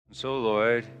So,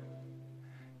 Lord,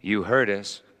 you heard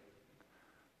us.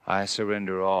 I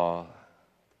surrender all.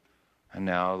 And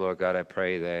now, Lord God, I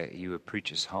pray that you would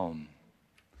preach us home.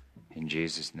 In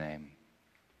Jesus' name,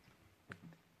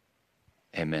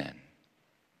 amen.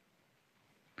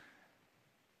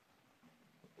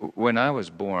 When I was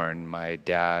born, my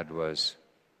dad was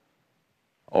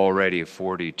already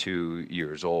 42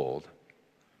 years old.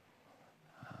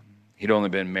 He'd only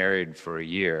been married for a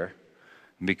year.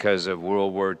 Because of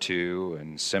World War II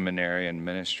and seminary and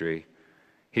ministry,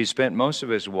 he spent most of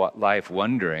his life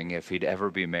wondering if he'd ever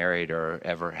be married or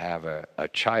ever have a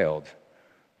child.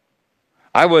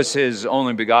 I was his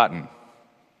only begotten.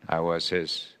 I was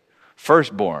his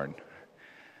firstborn.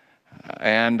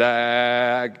 And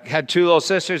I had two little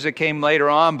sisters that came later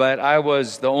on, but I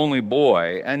was the only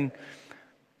boy. And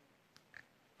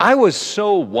I was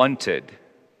so wanted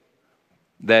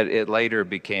that it later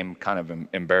became kind of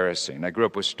embarrassing. I grew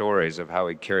up with stories of how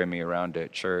he'd carry me around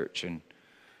at church and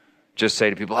just say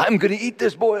to people, I'm going to eat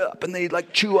this boy up. And they'd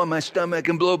like chew on my stomach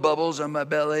and blow bubbles on my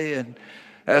belly. And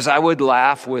as I would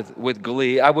laugh with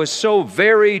glee, I was so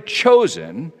very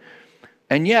chosen.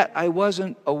 And yet I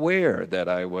wasn't aware that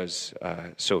I was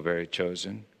so very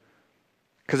chosen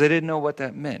because I didn't know what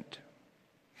that meant.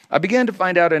 I began to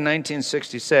find out in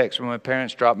 1966 when my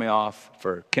parents dropped me off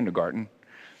for kindergarten.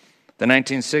 The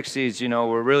 1960s,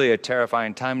 were really a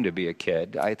terrifying time to be a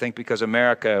kid. I think because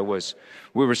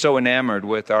we were so enamored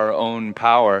with our own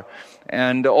power.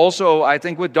 And also, I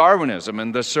think with Darwinism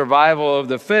and the survival of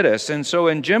the fittest. And so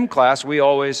in gym class, we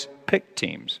always picked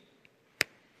teams.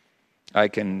 I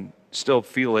can still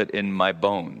feel it in my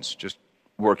bones. Just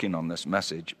working on this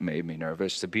message made me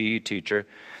nervous. The PE teacher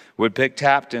would pick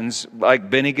captains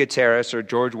like Benny Gutierrez or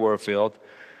George Warfield.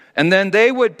 And then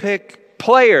they would pick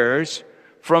players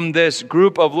from this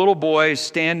group of little boys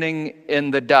standing in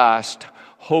the dust,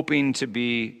 hoping to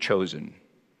be chosen,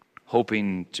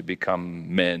 hoping to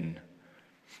become men.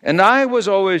 And I was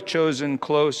always chosen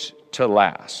close to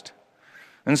last.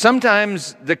 And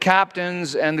sometimes the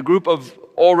captains and the group of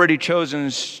already chosen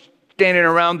standing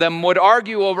around them would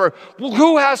argue over, well,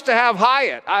 who has to have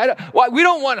Hiett? We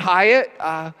don't want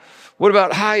Hiett. What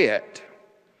about Hiett?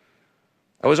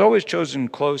 I was always chosen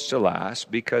close to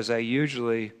last because I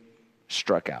usually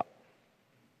struck out.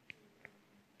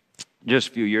 Just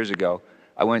a few years ago,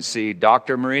 I went to see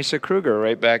Dr. Marisa Kruger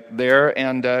right back there,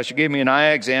 and she gave me an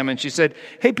eye exam, and she said,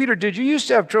 hey, Peter, did you used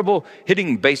to have trouble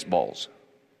hitting baseballs?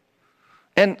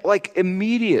 And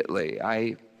immediately,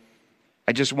 I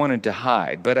just wanted to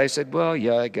hide, but I said, well,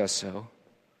 yeah, I guess so.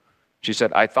 She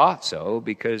said, I thought so,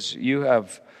 because you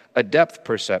have a depth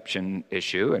perception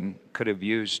issue and could have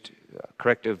used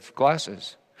corrective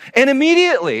glasses. And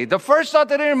immediately, the first thought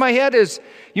that entered my head is,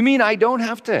 you mean I don't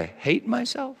have to hate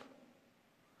myself?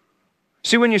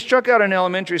 See, when you struck out in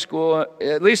elementary school,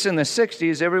 at least in the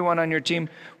 60s, everyone on your team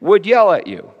would yell at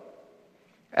you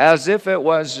as if it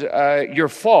was your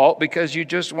fault because you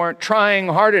just weren't trying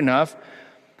hard enough,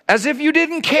 as if you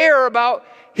didn't care about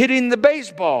hitting the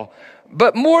baseball.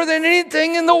 But more than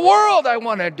anything in the world, I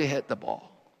wanted to hit the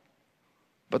ball.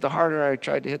 But the harder I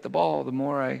tried to hit the ball, the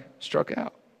more I struck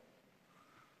out.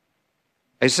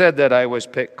 I said that I was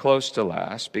picked close to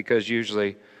last because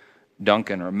usually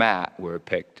Duncan or Matt were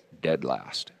picked dead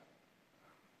last.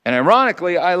 And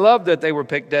ironically, I loved that they were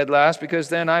picked dead last because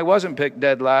then I wasn't picked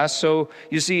dead last. So,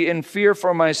 you see, in fear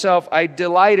for myself, I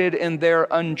delighted in their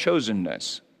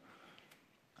unchosenness.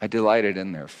 I delighted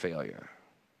in their failure.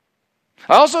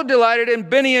 I also delighted in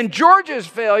Benny and George's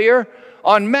failure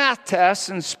on math tests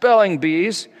and spelling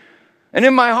bees. And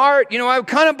in my heart, I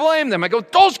kind of blame them. I go,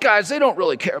 those guys, they don't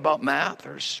really care about math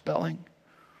or spelling.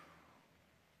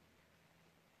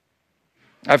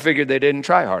 I figured they didn't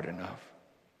try hard enough.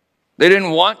 They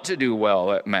didn't want to do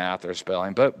well at math or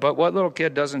spelling. But what little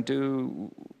kid doesn't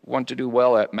want to do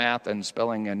well at math and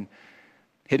spelling and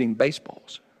hitting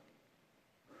baseballs?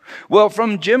 Well,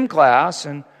 from gym class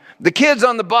and the kids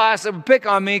on the bus that would pick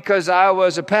on me because I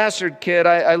was a pastored kid,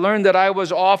 I learned that I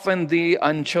was often the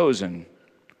unchosen.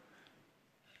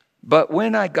 But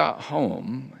when I got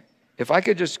home, if I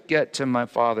could just get to my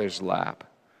Father's lap,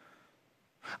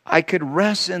 I could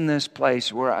rest in this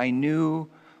place where I knew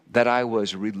that I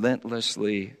was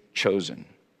relentlessly chosen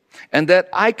and that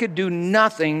I could do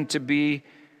nothing to be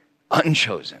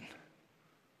unchosen.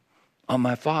 On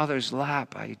my Father's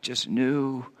lap, I just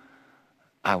knew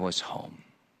I was home.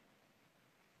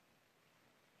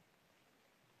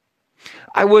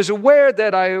 I was aware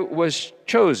that I was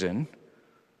chosen,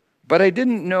 but I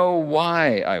didn't know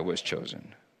why I was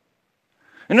chosen.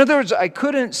 In other words, I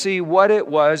couldn't see what it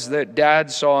was that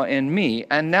Dad saw in me.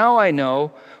 And now I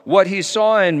know what he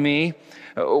saw in me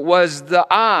was the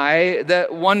eye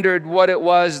that wondered what it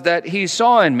was that he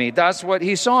saw in me. That's what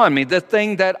he saw in me, the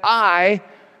thing that I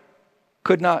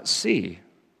could not see.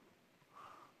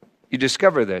 You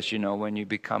discover this, when you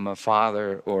become a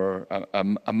father or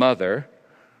a mother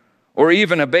or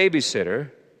even a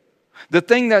babysitter. The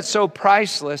thing that's so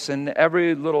priceless in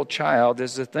every little child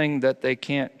is the thing that they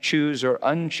can't choose or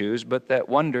unchoose, but that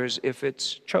wonders if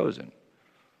it's chosen.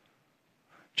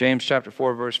 James chapter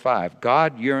 4, verse 5.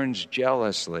 God yearns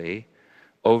jealously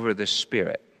over the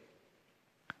Spirit,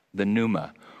 the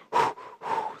pneuma,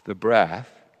 the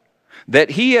breath,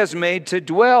 that He has made to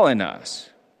dwell in us.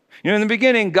 In the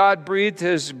beginning, God breathed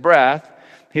His breath,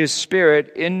 His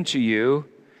Spirit into you,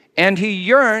 and He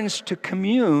yearns to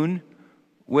commune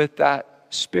with that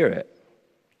Spirit,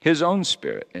 His own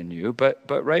Spirit in you. But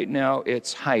right now,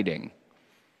 it's hiding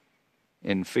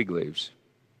in fig leaves,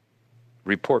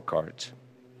 report cards,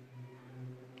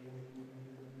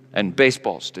 and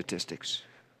baseball statistics.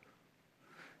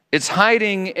 It's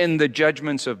hiding in the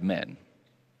judgments of men.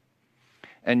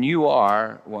 And you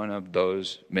are one of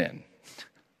those men.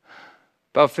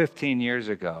 About 15 years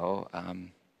ago,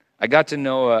 I got to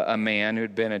know a man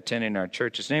who'd been attending our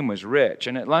church. His name was Rich.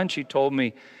 And at lunch, he told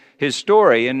me his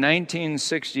story. In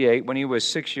 1968, when he was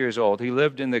 6 years old, he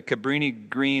lived in the Cabrini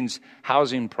Green's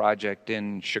housing project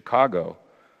in Chicago.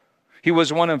 He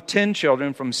was one of 10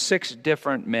 children from 6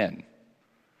 different men.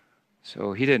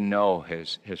 So he didn't know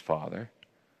his father.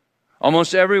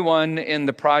 Almost everyone in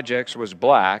the projects was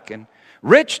black, and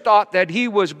Rich thought that he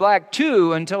was black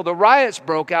too until the riots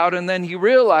broke out, and then he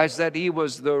realized that he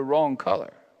was the wrong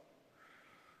color.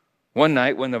 One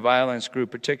night when the violence grew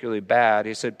particularly bad,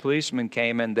 he said policemen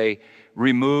came and they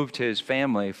removed his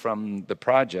family from the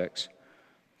projects.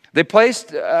 They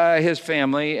placed his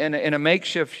family in a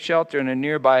makeshift shelter in a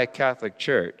nearby Catholic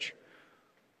church.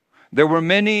 There were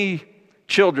many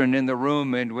children in the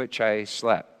room in which I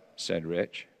slept, said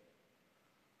Rich.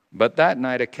 But that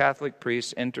night, a Catholic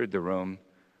priest entered the room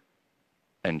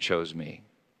and chose me.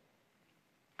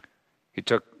 He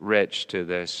took Rich to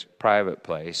this private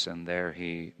place, and there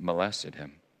he molested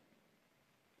him.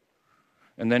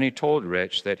 And then he told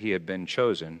Rich that he had been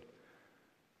chosen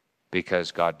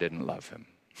because God didn't love him,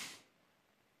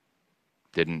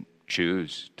 didn't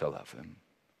choose to love him.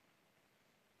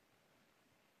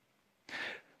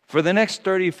 For the next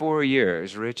 34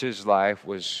 years, Rich's life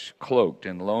was cloaked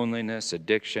in loneliness,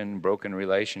 addiction, broken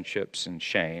relationships, and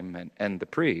shame. And the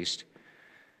priest,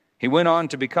 he went on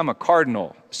to become a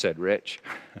cardinal, said Rich.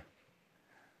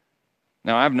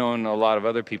 Now, I've known a lot of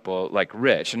other people like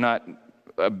Rich, not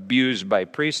abused by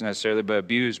priests necessarily, but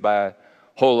abused by a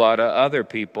whole lot of other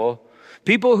people.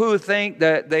 People who think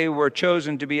that they were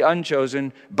chosen to be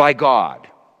unchosen by God.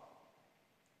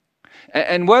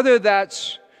 And whether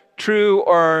that's true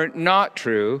or not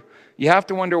true, you have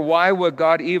to wonder, why would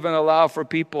God even allow for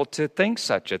people to think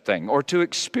such a thing or to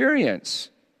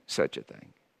experience such a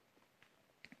thing?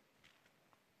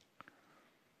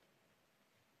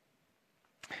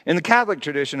 In the Catholic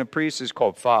tradition, a priest is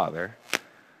called Father,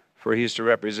 for he is to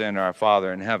represent our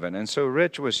Father in heaven. And so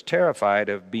Rich was terrified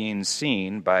of being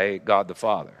seen by God the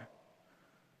Father.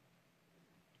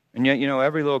 And yet,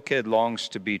 every little kid longs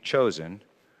to be chosen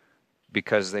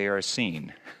because they are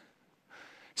seen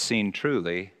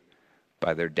truly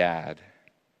by their dad.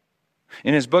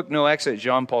 In his book, No Exit,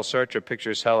 Jean-Paul Sartre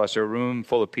pictures hell as a room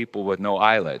full of people with no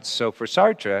eyelids. So for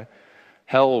Sartre,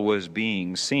 hell was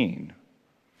being seen.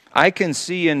 I can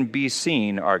see and be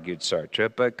seen, argued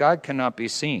Sartre, but God cannot be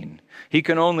seen. He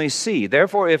can only see.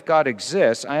 Therefore, if God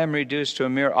exists, I am reduced to a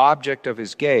mere object of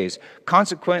his gaze.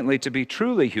 Consequently, to be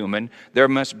truly human, there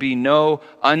must be no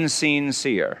unseen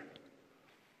seer,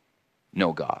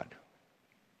 no God.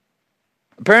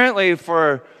 Apparently,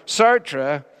 for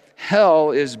Sartre, hell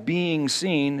is being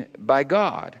seen by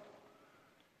God.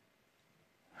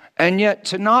 And yet,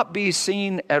 to not be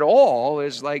seen at all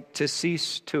is like to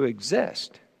cease to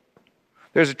exist.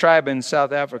 There's a tribe in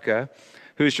South Africa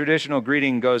whose traditional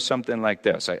greeting goes something like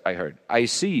this. I heard, I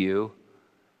see you,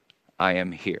 I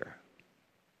am here.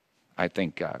 I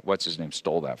think, what's his name,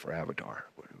 stole that for Avatar.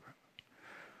 Whatever.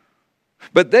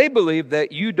 But they believe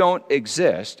that you don't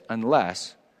exist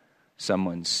unless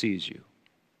someone sees you.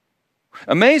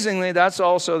 Amazingly, that's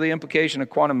also the implication of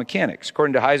quantum mechanics.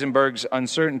 According to Heisenberg's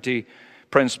uncertainty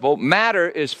principle, matter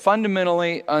is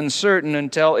fundamentally uncertain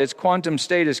until its quantum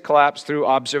state is collapsed through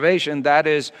observation, that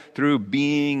is, through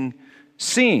being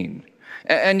seen.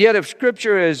 And yet, if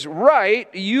Scripture is right,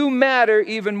 you matter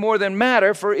even more than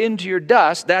matter, for into your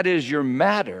dust, that is your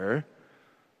matter,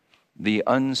 the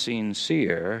unseen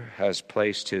seer has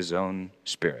placed his own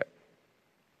spirit.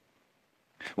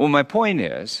 Well, my point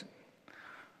is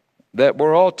that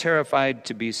we're all terrified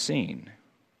to be seen.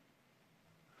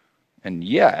 And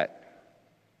yet,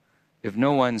 if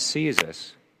no one sees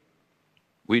us,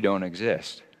 we don't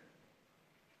exist.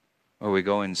 Or we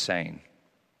go insane.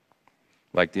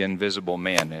 Like the Invisible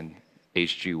Man in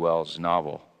H.G. Wells'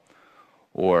 novel.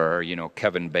 Or,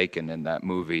 Kevin Bacon in that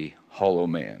movie, Hollow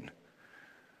Man.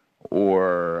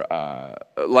 Or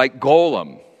like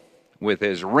Golem with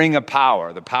his ring of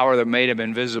power, the power that made him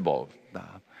invisible.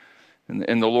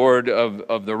 In the Lord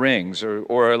of the Rings.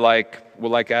 Or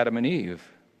like Adam and Eve.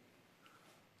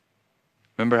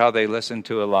 Remember how they listened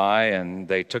to a lie and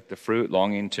they took the fruit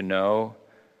longing to know?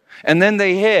 And then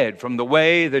they hid from the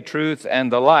way, the truth,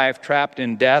 and the life, trapped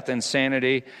in death,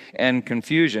 insanity, and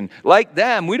confusion. Like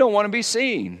them, we don't want to be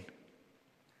seen.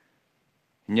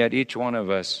 And yet each one of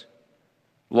us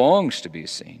longs to be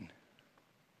seen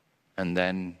and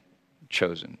then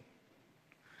chosen.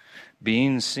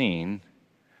 Being seen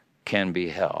can be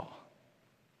hell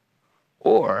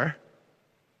or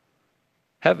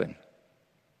heaven.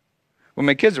 When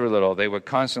my kids were little, they would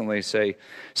constantly say,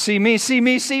 "See me, see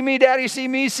me, see me, Daddy, see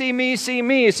me, see me, see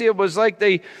me." See, it was like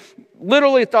they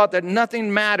literally thought that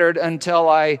nothing mattered until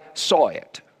I saw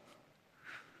it.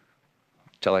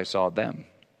 Until I saw them.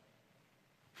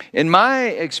 In my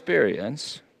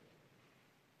experience,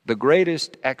 the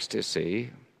greatest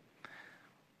ecstasy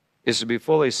is to be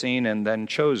fully seen and then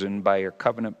chosen by your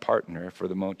covenant partner for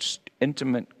the most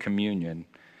intimate communion.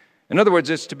 In other words,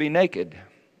 it's to be naked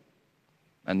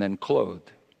and then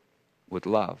clothed with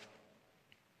love.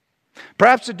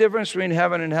 Perhaps the difference between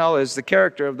heaven and hell is the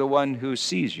character of the one who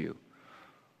sees you.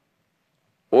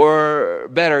 Or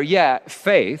better yet,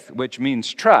 faith, which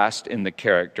means trust in the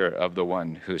character of the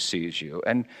one who sees you.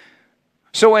 And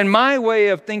so in my way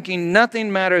of thinking,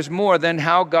 nothing matters more than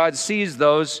how God sees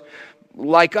those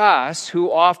like us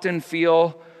who often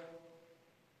feel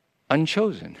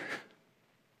unchosen.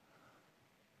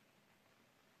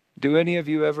 Do any of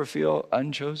you ever feel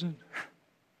unchosen?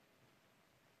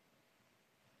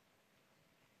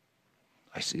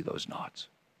 I see those nods.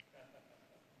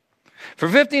 For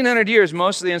 1,500 years,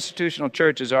 most of the institutional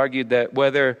church has argued that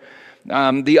whether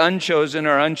the unchosen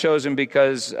are unchosen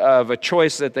because of a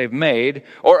choice that they've made,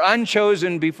 or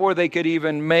unchosen before they could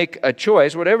even make a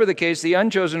choice, whatever the case, the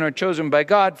unchosen are chosen by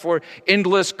God for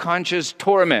endless conscious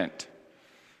torment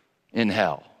in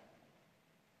hell.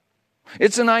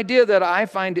 It's an idea that I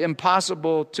find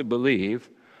impossible to believe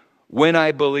when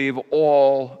I believe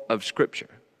all of Scripture.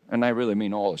 And I really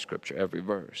mean all of Scripture, every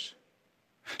verse.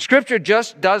 Scripture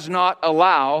just does not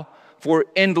allow for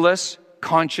endless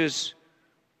conscious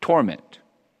torment.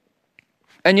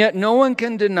 And yet no one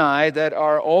can deny that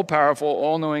our all-powerful,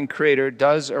 all-knowing Creator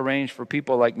does arrange for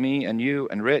people like me and you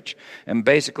and Rich and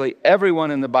basically everyone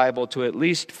in the Bible to at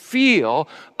least feel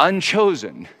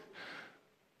unchosen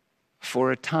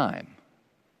for a time.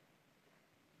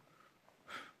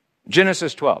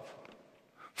 Genesis 12.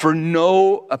 For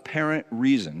no apparent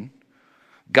reason,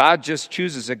 God just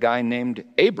chooses a guy named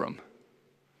Abram.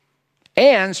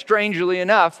 And, strangely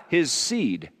enough, his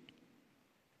seed.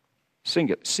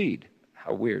 Singular, seed.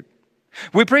 How weird.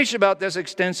 We preached about this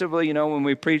extensively, when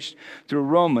we preached through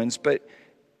Romans. But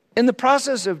in the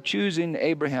process of choosing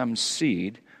Abraham's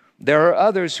seed, there are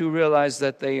others who realize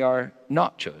that they are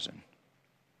not chosen.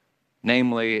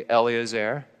 Namely,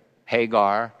 Eliezer,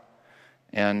 Hagar,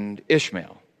 and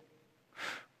Ishmael.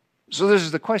 So this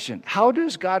is the question. How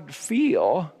does God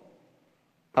feel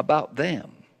about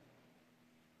them?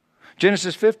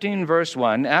 Genesis 15, verse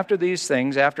 1, after these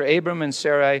things, after Abram and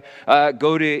Sarai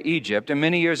go to Egypt, and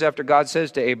many years after God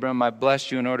says to Abram, "I've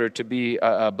blessed you in order to be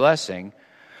a blessing,"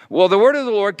 well, the word of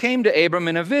the Lord came to Abram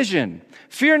in a vision.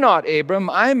 "Fear not, Abram,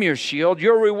 I am your shield.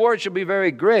 Your reward shall be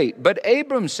very great." But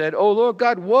Abram said, "O Lord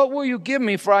God, what will you give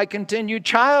me, for I continue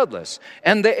childless?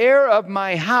 And the heir of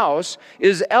my house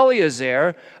is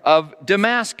Eliezer of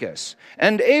Damascus."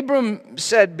 And Abram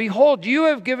said, "Behold, you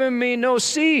have given me no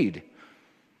seed,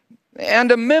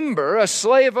 and a member, a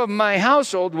slave of my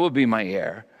household, will be my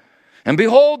heir. And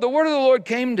behold, the word of the Lord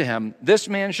came to him, This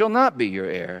man shall not be your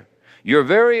heir. Your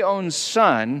very own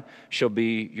son shall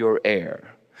be your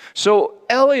heir." So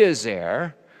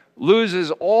Eliezer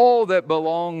loses all that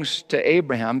belongs to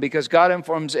Abraham because God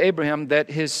informs Abraham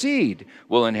that his seed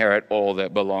will inherit all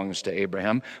that belongs to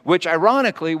Abraham, which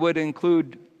ironically would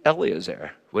include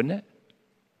Eliezer, wouldn't it?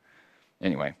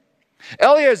 Anyway,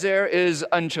 Eliezer is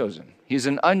unchosen. He's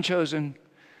an unchosen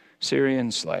Syrian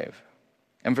slave.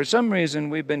 And for some reason,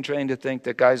 we've been trained to think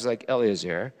that guys like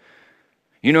Eliezer,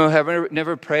 have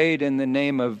never prayed in the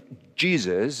name of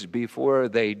Jesus before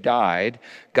they died.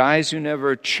 Guys who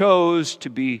never chose to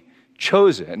be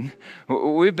chosen.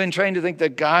 We've been trained to think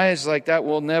that guys like that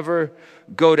will never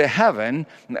go to heaven,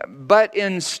 but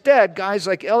instead, guys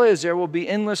like Eliezer will be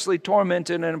endlessly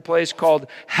tormented in a place called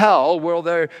hell,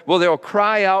 where they'll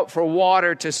cry out for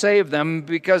water to save them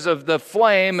because of the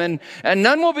flame, and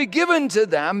none will be given to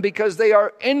them because they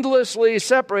are endlessly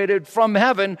separated from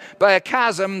heaven by a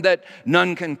chasm that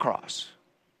none can cross.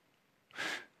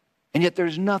 And yet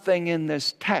there's nothing in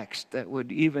this text that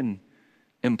would even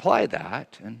imply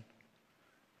that. And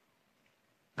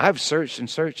I've searched and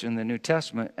searched in the New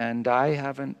Testament, and I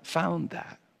haven't found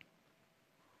that.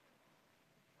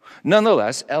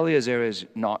 Nonetheless, Eliezer is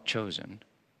not chosen.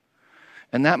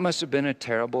 And that must have been a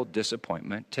terrible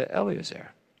disappointment to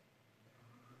Eliezer.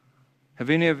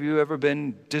 Have any of you ever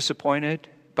been disappointed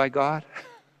by God?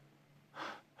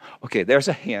 Okay, there's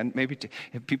a hand. Maybe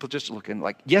people just looking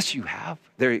like, yes, you have.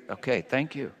 Okay,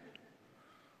 thank you.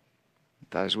 I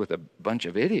thought I was with a bunch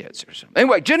of idiots or something.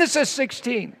 Anyway, Genesis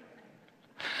 16.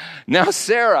 Now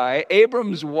Sarai,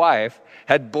 Abram's wife,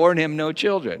 had borne him no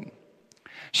children.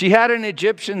 She had an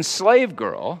Egyptian slave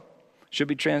girl, should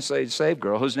be translated slave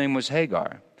girl, whose name was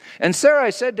Hagar. And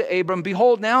Sarai said to Abram,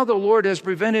 behold, now the Lord has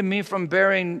prevented me from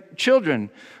bearing children.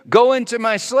 Go into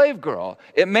my slave girl.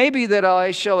 It may be that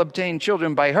I shall obtain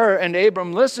children by her. And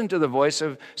Abram listened to the voice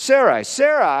of Sarai.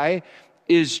 Sarai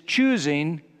is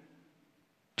choosing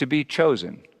to be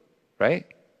chosen, right?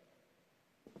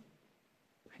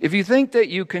 If you think that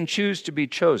you can choose to be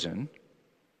chosen,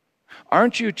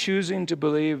 aren't you choosing to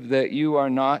believe that you are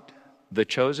not the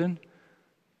chosen,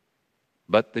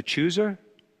 but the chooser?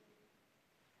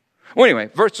 Well, anyway,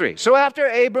 verse 3. So after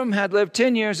Abram had lived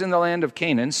 10 years in the land of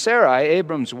Canaan, Sarai,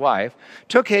 Abram's wife,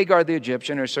 took Hagar the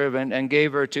Egyptian, her servant, and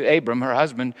gave her to Abram, her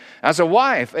husband, as a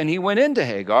wife. And he went into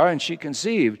Hagar, and she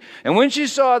conceived. And when she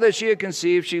saw that she had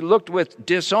conceived, she looked with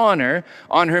dishonor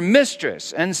on her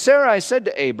mistress. And Sarai said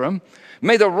to Abram,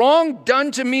 may the wrong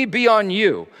done to me be on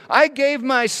you. I gave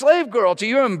my slave girl to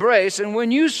your embrace, and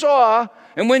when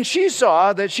she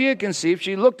saw that she had conceived,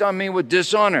 she looked on me with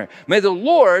dishonor. May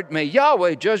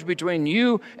Yahweh judge between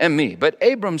you and me. But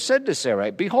Abram said to Sarai,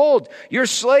 behold, your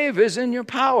slave is in your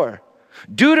power.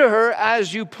 Do to her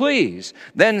as you please.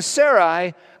 Then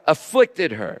Sarai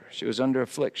afflicted her. She was under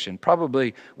affliction,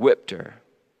 probably whipped her,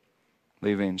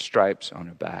 leaving stripes on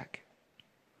her back.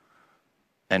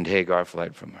 And Hagar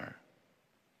fled from her.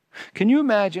 Can you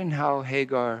imagine how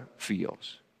Hagar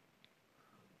feels?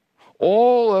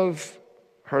 All of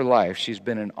her life, she's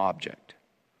been an object.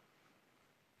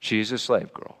 She's a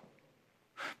slave girl.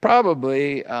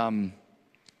 Probably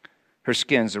her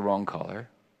skin's the wrong color.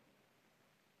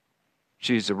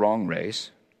 She's the wrong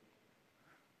race.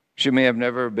 She may have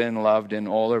never been loved in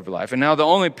all of her life. And now the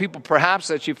only people perhaps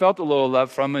that she felt a little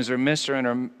love from is her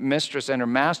mistress and her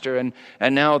master, and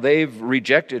now they've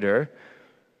rejected her.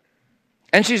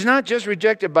 And she's not just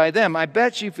rejected by them. I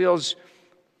bet she feels,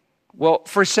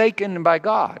 forsaken by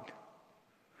God.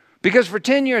 Because for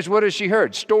 10 years, what has she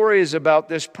heard? Stories about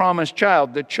this promised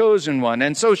child, the chosen one.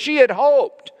 And so she had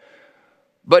hoped.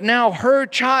 But now her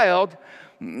child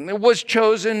was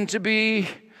chosen to be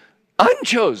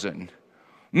unchosen.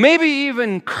 Maybe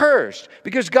even cursed,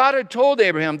 because God had told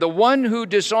Abraham, the one who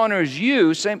dishonors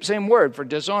you, same word for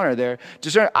dishonor there,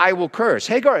 I will curse.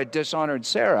 Hagar had dishonored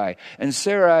Sarai, and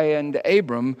Sarai and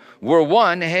Abram were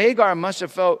one. Hagar must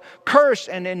have felt cursed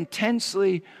and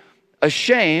intensely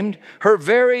ashamed. Her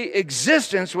very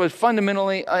existence was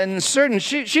fundamentally uncertain.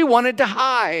 She wanted to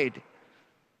hide.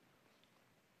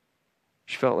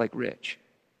 She felt like rich.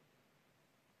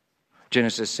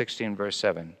 Genesis 16, verse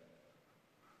 7.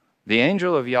 The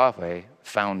angel of Yahweh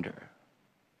found her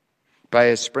by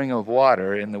a spring of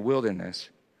water in the wilderness,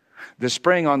 the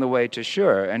spring on the way to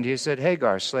Shur. And he said,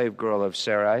 Hagar, slave girl of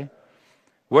Sarai,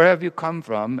 where have you come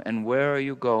from and where are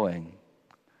you going?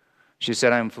 She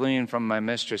said, I'm fleeing from my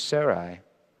mistress Sarai.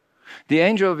 The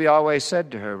angel of Yahweh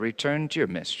said to her, return to your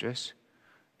mistress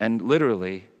and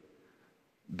literally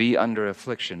be under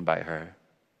affliction by her.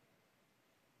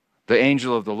 The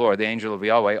angel of the Lord, the angel of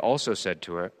Yahweh, also said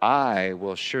to her, I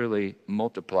will surely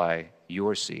multiply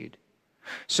your seed,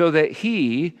 so that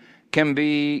he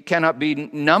cannot be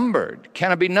numbered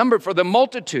for the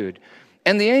multitude.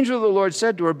 And the angel of the Lord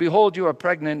said to her, behold, you are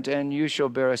pregnant, and you shall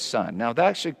bear a son. Now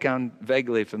that should sound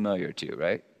vaguely familiar to you,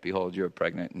 right? Behold, you are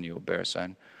pregnant, and you will bear a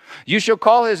son. You shall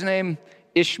call his name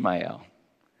Ishmael.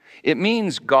 It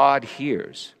means God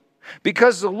hears,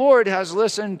 because the Lord has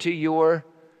listened to your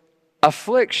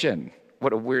affliction.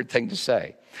 What a weird thing to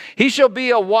say. He shall be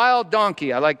a wild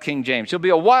donkey. I like King James. He'll be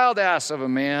a wild ass of a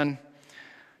man.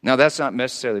 Now that's not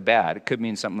necessarily bad. It could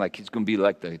mean something like he's going to be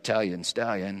like the Italian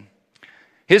stallion.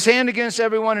 His hand against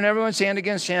everyone, and everyone's hand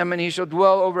against him, and he shall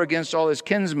dwell over against all his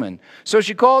kinsmen. So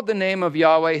she called the name of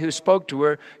Yahweh who spoke to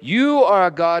her, you are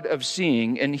a God of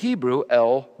seeing, in Hebrew,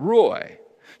 Elroy.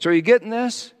 So are you getting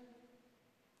this?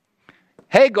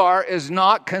 Hagar is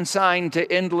not consigned to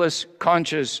endless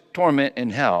conscious torment in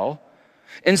hell.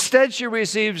 Instead, she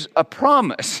receives a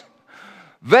promise,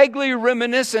 vaguely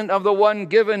reminiscent of the one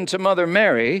given to Mother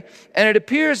Mary, and it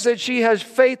appears that she has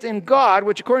faith in God,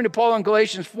 which according to Paul in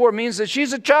Galatians 4 means that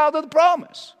she's a child of the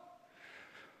promise.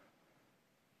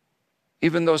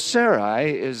 Even though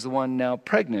Sarai is the one now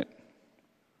pregnant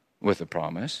with the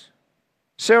promise,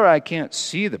 Sarai can't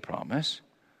see the promise,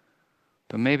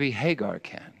 but maybe Hagar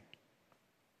can.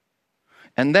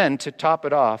 And then to top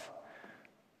it off,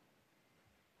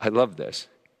 I love this,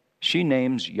 she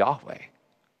names Yahweh.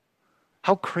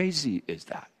 How crazy is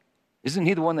that? Isn't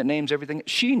he the one that names everything?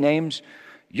 She names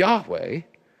Yahweh.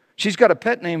 She's got a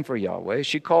pet name for Yahweh.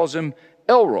 She calls him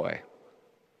Elroy.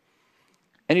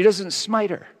 And he doesn't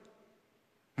smite her.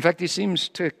 In fact, he seems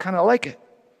to kind of like it.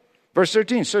 Verse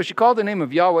 13, so she called the name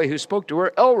of Yahweh who spoke to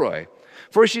her Elroy.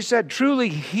 For she said, truly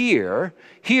here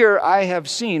I have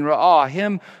seen Ra'ah,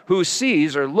 him who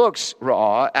sees or looks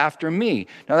Ra'ah after me.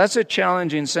 Now that's a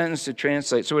challenging sentence to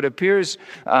translate. So it appears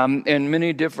in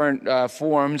many different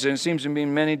forms, and it seems to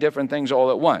mean many different things all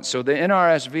at once. So the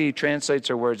NRSV translates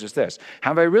her words as this: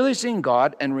 have I really seen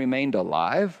God and remained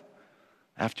alive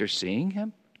after seeing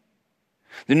him?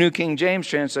 The New King James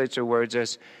translates her words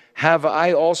as, have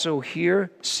I also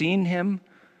here seen him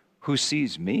who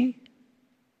sees me?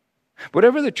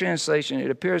 Whatever the translation, it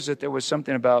appears that there was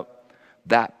something about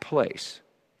that place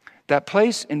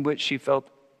in which she felt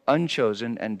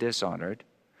unchosen and dishonored,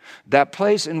 that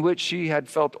place in which she had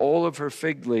felt all of her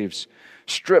fig leaves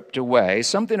stripped away,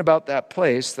 something about that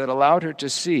place that allowed her to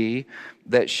see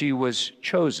that she was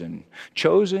chosen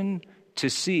to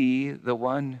see the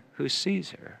one who sees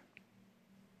her.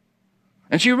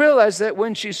 And she realized that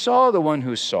when she saw the one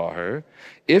who saw her,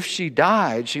 if she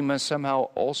died, she must somehow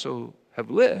also have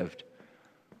lived.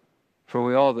 For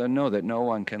we all know that no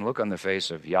one can look on the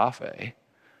face of Yahweh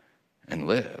and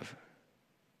live.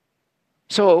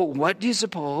 So what do you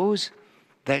suppose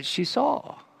that she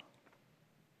saw?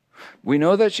 We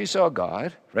know that she saw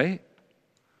God, right?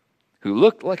 Who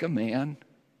looked like a man.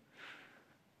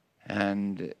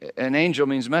 And an angel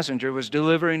means messenger, was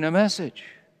delivering a message.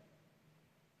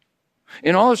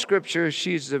 In all of Scripture,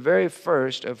 she's the very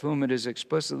first of whom it is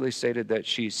explicitly stated that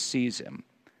she sees him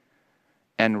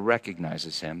and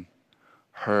recognizes him,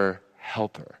 her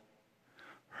helper,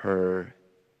 her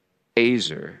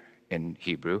Eliezer in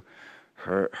Hebrew,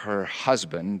 her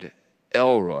husband,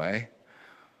 Elroy,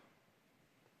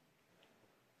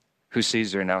 who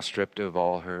sees her now stripped of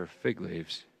all her fig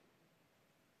leaves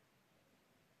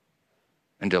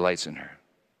and delights in her.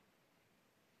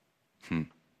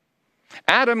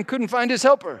 Adam couldn't find his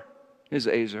helper, his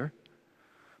Eliezer,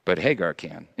 but Hagar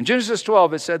can. In Genesis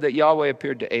 12, it said that Yahweh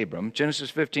appeared to Abram. Genesis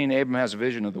 15, Abram has a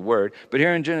vision of the word. But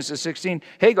here in Genesis 16,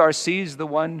 Hagar sees the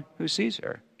one who sees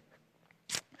her.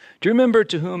 Do you remember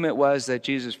to whom it was that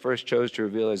Jesus first chose to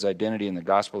reveal his identity in the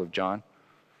Gospel of John?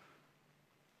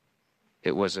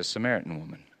 It was a Samaritan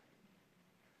woman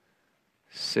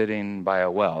sitting by a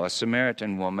well, a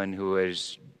Samaritan woman who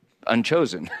is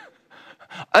unchosen.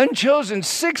 Unchosen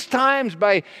 6 times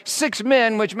by 6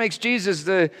 men, which makes Jesus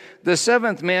the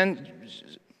 7th man.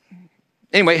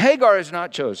 Anyway, Hagar is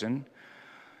not chosen.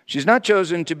 She's not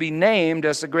chosen to be named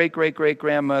as the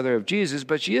great-great-great-grandmother of Jesus,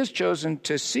 but she is chosen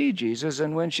to see Jesus,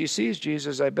 and when she sees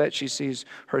Jesus, I bet she sees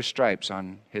her stripes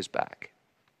on his back.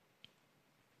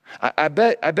 I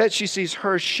bet she sees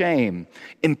her shame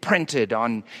imprinted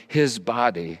on his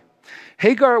body.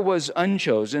 Hagar was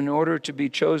unchosen in order to be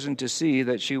chosen to see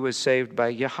that she was saved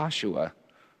by Yahshua.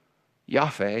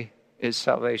 Yahweh is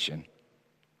salvation.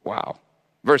 Wow.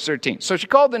 Verse 13. So she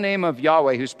called the name of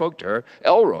Yahweh who spoke to her,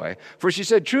 Elroy, for she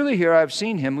said, truly here I have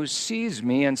seen him who sees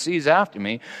me and sees after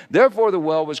me. Therefore the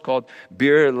well was called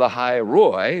Bir Lahai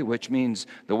Roy, which means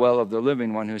the well of the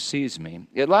living one who sees me.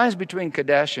 It lies between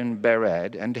Kadesh and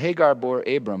Bered, and Hagar bore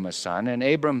Abram a son, and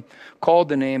Abram called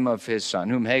the name of his son,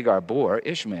 whom Hagar bore,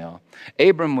 Ishmael.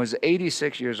 Abram was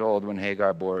 86 years old when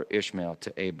Hagar bore Ishmael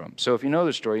to Abram. So if you know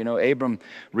the story, you know Abram,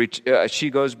 she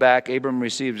goes back, Abram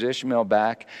receives Ishmael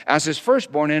back as his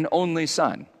firstborn and only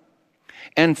son.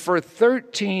 And for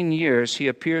 13 years, he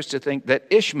appears to think that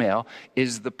Ishmael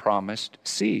is the promised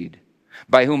seed,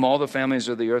 by whom all the families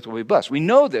of the earth will be blessed. We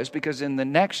know this because in the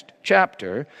next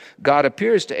chapter, God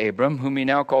appears to Abram, whom he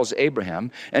now calls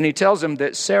Abraham, and he tells him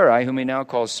that Sarai, whom he now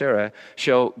calls Sarah,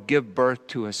 shall give birth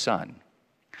to a son.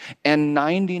 And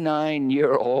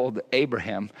 99-year-old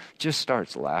Abraham just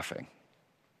starts laughing.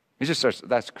 He just starts,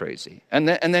 that's crazy. And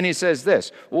then he says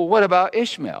this, well, what about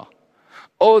Ishmael?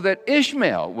 Oh, that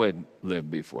Ishmael would live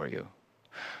before you.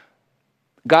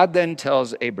 God then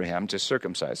tells Abraham to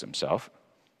circumcise himself.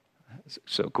 That's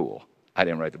so cool. I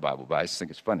didn't write the Bible, but I just think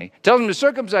it's funny. Tells him to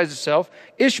circumcise himself,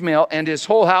 Ishmael, and his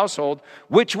whole household,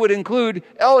 which would include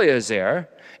Eliezer.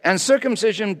 And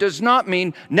circumcision does not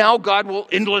mean now God will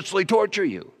endlessly torture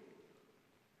you.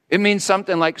 It means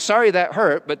something like, sorry that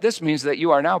hurt, but this means that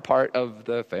you are now part of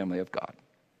the family of God.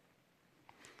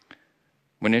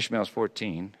 When Ishmael's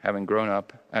 14, having grown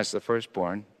up as the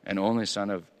firstborn and only son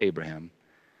of Abraham,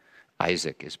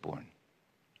 Isaac is born.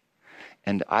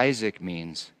 And Isaac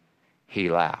means he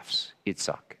laughs,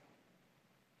 Itzhak.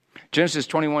 Genesis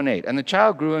 21:8. And the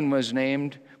child grew and was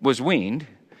weaned,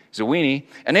 he's a weenie,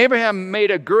 and Abraham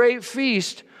made a great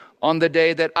feast on the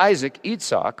day that Isaac,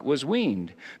 Itzhak, was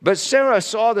weaned. But Sarah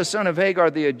saw the son of Hagar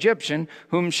the Egyptian,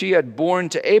 whom she had borne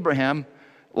to Abraham,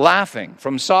 laughing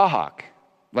from Sahak,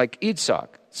 like Itzhak,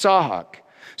 Sahak.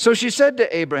 So she said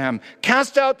to Abraham,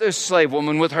 cast out this slave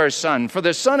woman with her son, for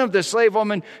the son of the slave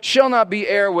woman shall not be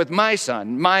heir with my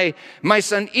son, my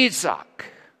son Itzhak.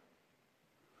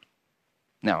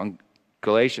 Now, in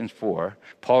Galatians 4,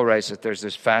 Paul writes that there's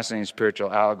this fascinating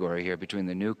spiritual allegory here between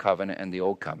the new covenant and the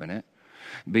old covenant,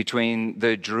 between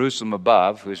the Jerusalem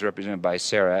above, who's represented by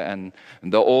Sarah, and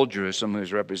the old Jerusalem,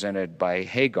 who's represented by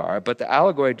Hagar. But the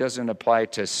allegory doesn't apply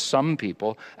to some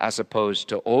people as opposed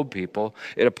to old people.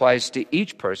 It applies to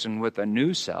each person with a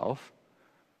new self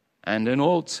and an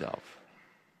old self.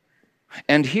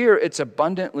 And here it's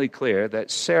abundantly clear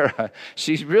that Sarah,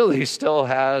 she really still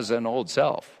has an old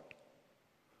self,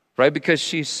 right? Because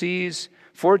she sees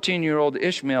 14-year-old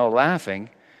Ishmael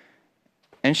laughing,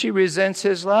 and she resents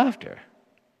his laughter.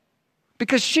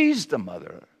 Because she's the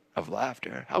mother of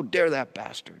laughter. How dare that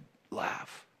bastard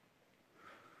laugh?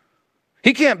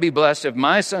 He can't be blessed if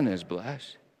my son is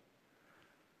blessed.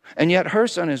 And yet her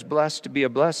son is blessed to be a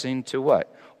blessing to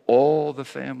what? All the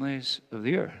families of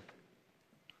the earth.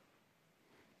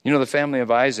 You know, the family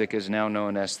of Isaac is now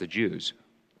known as the Jews.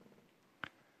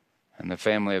 And the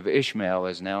family of Ishmael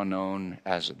is now known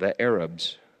as the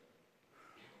Arabs.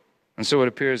 And so it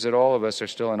appears that all of us are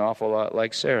still an awful lot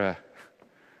like Sarah.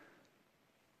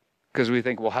 Because we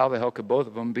think, well, how the hell could both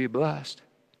of them be blessed?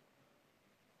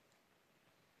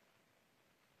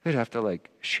 They'd have to,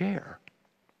 share.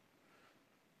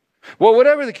 Well,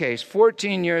 whatever the case,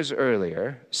 14 years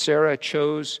earlier, Sarah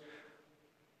chose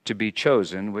to be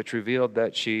chosen, which revealed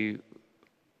that she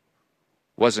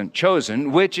wasn't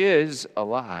chosen, which is a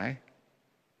lie.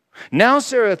 Now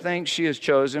Sarah thinks she is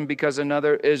chosen because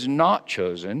another is not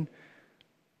chosen,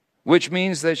 which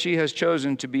means that she has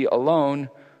chosen to be alone,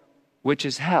 which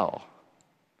is hell.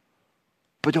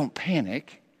 But don't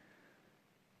panic,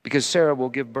 because Sarah will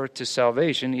give birth to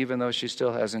salvation even though she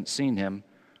still hasn't seen him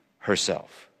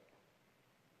herself.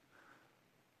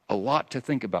 A lot to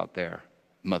think about there,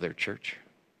 Mother Church.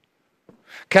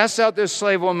 Cast out this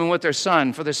slave woman with her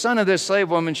son, for the son of this slave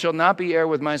woman shall not be heir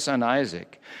with my son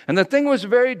Isaac. And the thing was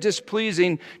very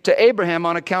displeasing to Abraham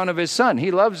on account of his son. He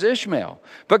loves Ishmael.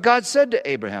 But God said to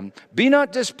Abraham, be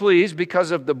not displeased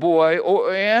because of the boy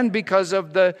and because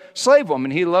of the slave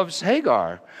woman. He loves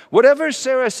Hagar. Whatever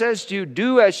Sarah says to you,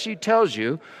 do as she tells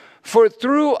you, for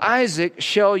through Isaac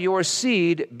shall your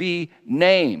seed be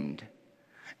named.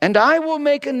 And I will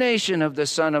make a nation of the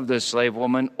son of the slave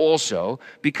woman also,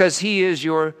 because he is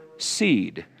your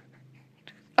seed.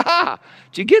 Ah,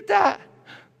 did you get that?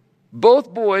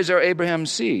 Both boys are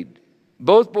Abraham's seed.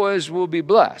 Both boys will be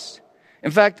blessed. In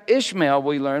fact, Ishmael,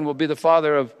 we learn, will be the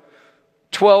father of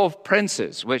 12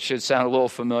 princes, which should sound a little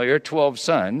familiar, 12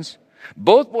 sons.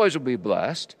 Both boys will be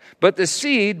blessed, but the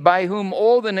seed by whom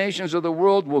all the nations of the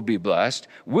world will be blessed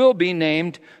will be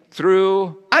named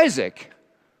through Isaac.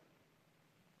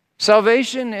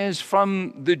 Salvation is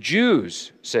from the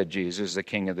Jews, said Jesus, the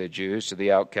King of the Jews, to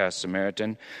the outcast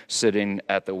Samaritan sitting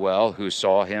at the well who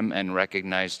saw him and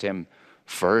recognized him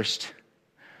first.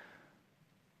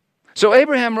 So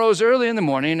Abraham rose early in the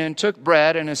morning and took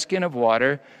bread and a skin of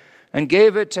water and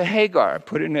gave it to Hagar,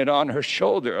 putting it on her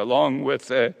shoulder along with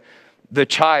the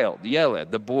child,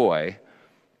 Yeled, the boy,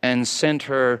 and sent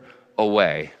her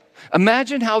away.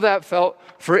 Imagine how that felt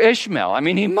for Ishmael. I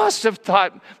mean, he must have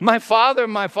thought, my father,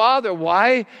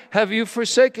 why have you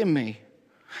forsaken me?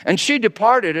 And she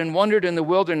departed and wandered in the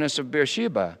wilderness of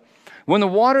Beersheba. When the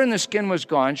water in the skin was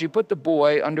gone, she put the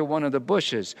boy under one of the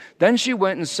bushes. Then she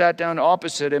went and sat down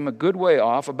opposite him a good way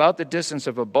off, about the distance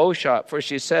of a bow shot, for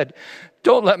she said,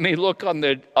 don't let me look on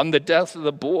the death of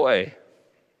the boy.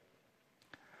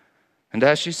 And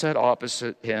as she sat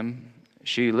opposite him,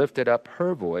 she lifted up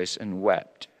her voice and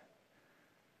wept.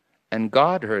 And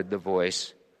God heard the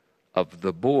voice of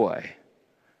the boy.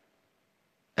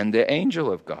 And the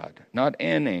angel of God, not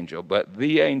an angel, but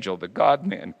the angel, the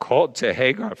God-man, called to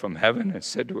Hagar from heaven and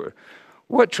said to her,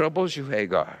 "What troubles you,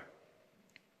 Hagar?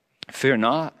 Fear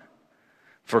not,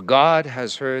 for God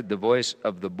has heard the voice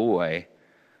of the boy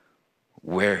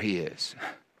where he is."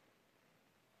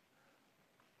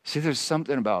 See, there's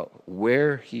something about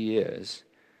where he is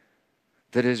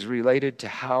that is related to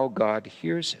how God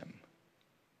hears him.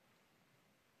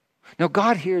 Now,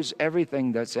 God hears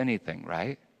everything that's anything,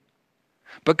 right?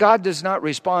 But God does not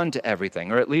respond to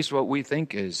everything, or at least what we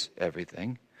think is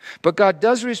everything. But God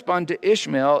does respond to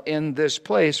Ishmael in this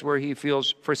place where he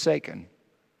feels forsaken.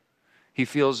 He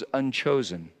feels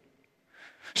unchosen,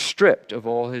 stripped of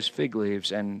all his fig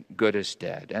leaves and good as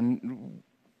dead. And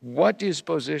what do you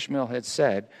suppose Ishmael had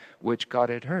said, which God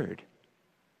had heard?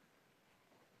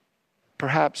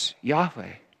 Perhaps,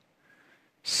 "Yahweh,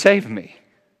 save me."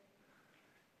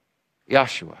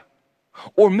 Yahshua.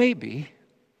 Or maybe,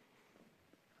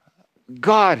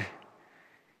 "God,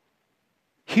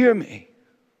 hear me."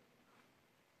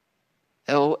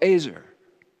 Eliezer.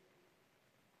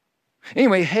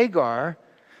 Anyway, Hagar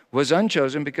was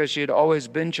unchosen because she had always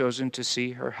been chosen to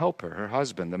see her helper, her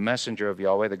husband, the messenger of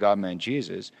Yahweh, the God-man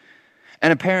Jesus.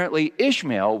 And apparently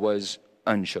Ishmael was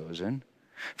unchosen,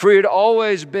 for he had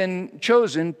always been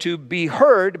chosen to be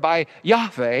heard by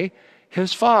Yahweh,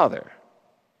 his father.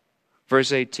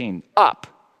 Verse 18, up,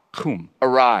 kum,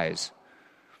 arise.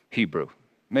 Hebrew.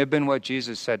 May have been what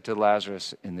Jesus said to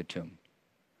Lazarus in the tomb.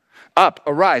 Up,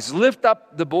 arise, lift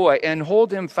up the boy and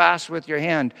hold him fast with your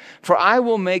hand, for I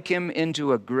will make him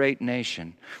into a great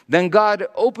nation. Then God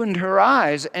opened her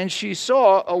eyes and she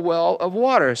saw a well of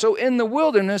water. So in the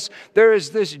wilderness, there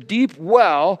is this deep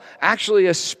well, actually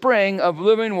a spring of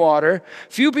living water.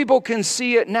 Few people can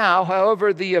see it now.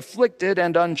 However, the afflicted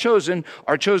and unchosen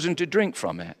are chosen to drink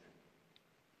from it.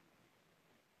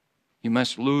 You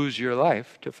must lose your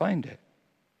life to find it.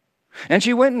 And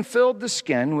she went and filled the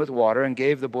skin with water and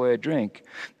gave the boy a drink.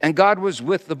 And God was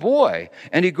with the boy,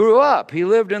 and he grew up. He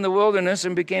lived in the wilderness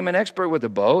and became an expert with a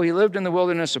bow. He lived in the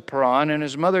wilderness of Paran, and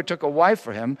his mother took a wife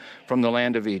for him from the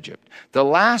land of Egypt. The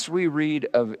last we read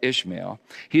of Ishmael,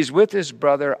 he's with his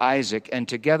brother Isaac, and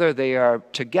together they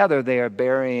are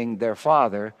burying their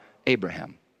father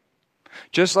Abraham.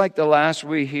 Just like the last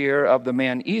we hear of the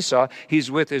man Esau, he's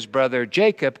with his brother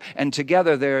Jacob, and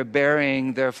together they're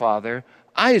burying their father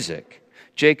Isaac.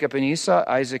 Jacob and Esau,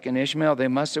 Isaac and Ishmael, they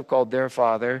must have called their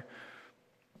father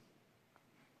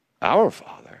our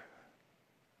father.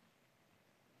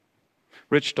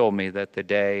 Rich told me that the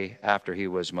day after he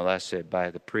was molested by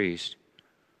the priest,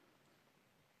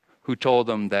 who told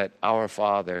him that our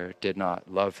father did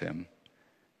not love him,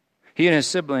 he and his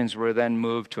siblings were then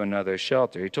moved to another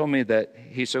shelter. He told me that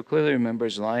he so clearly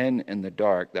remembers lying in the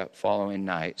dark that following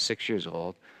night, 6 years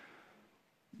old,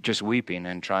 just weeping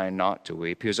and trying not to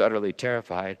weep. He was utterly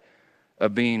terrified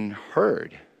of being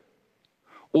heard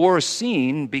or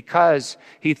seen because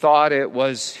he thought it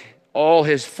was all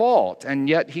his fault. And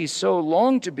yet he so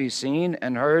longed to be seen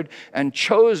and heard and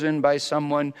chosen by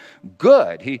someone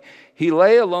good. He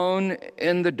lay alone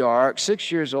in the dark,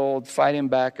 6 years old, fighting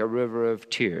back a river of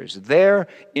tears. There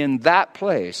in that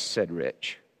place, said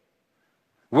Rich,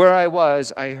 where I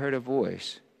was, I heard a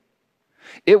voice.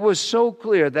 It was so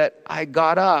clear that I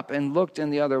got up and looked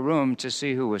in the other room to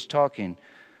see who was talking.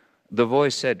 The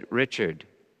voice said, "Richard,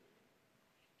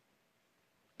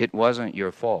 it wasn't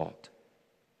your fault."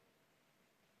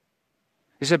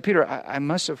 He said, "Peter, I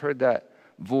must have heard that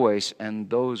voice and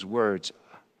those words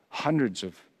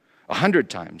 100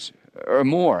 times or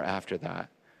more after that.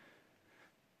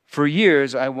 For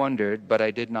years I wondered, but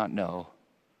I did not know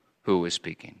who was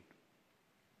speaking."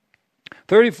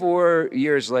 34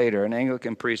 years later, an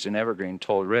Anglican priest in Evergreen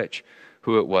told Rich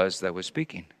who it was that was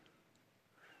speaking.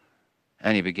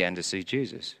 And he began to see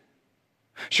Jesus.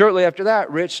 Shortly after that,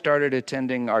 Rich started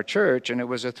attending our church, and it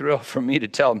was a thrill for me to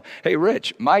tell him, "Hey,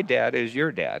 Rich, my dad is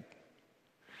your dad.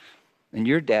 And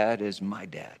your dad is my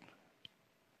dad.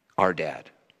 Our dad."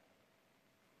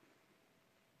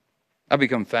 I've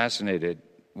become fascinated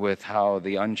with how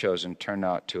the unchosen turn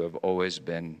out to have always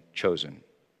been chosen.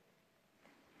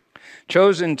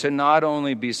 Chosen to not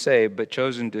only be saved, but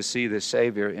chosen to see the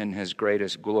Savior in his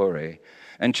greatest glory,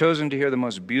 and chosen to hear the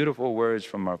most beautiful words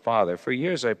from our Father. For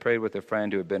years I prayed with a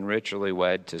friend who had been ritually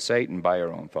wed to Satan by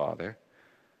her own father.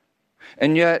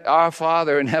 And yet our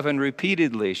Father in heaven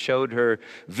repeatedly showed her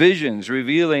visions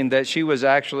revealing that she was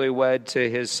actually wed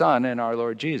to his Son and our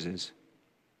Lord Jesus.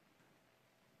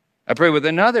 I prayed with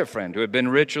another friend who had been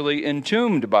ritually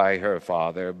entombed by her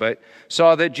father, but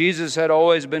saw that Jesus had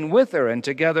always been with her, and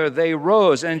together they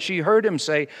rose, and she heard him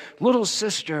say, "Little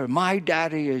sister, my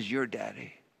daddy is your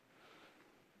daddy,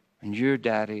 and your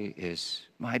daddy is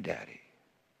my daddy."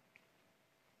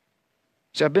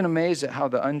 So I've been amazed at how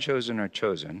the unchosen are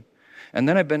chosen, and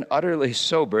then I've been utterly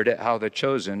sobered at how the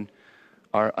chosen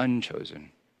are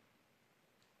unchosen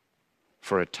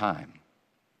for a time.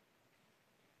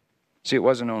 See, it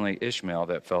wasn't only Ishmael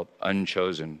that felt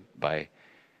unchosen by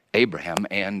Abraham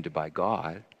and by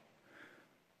God.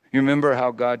 You remember how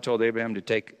God told Abraham to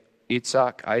take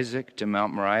Isaac, to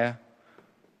Mount Moriah,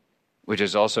 which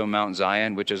is also Mount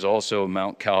Zion, which is also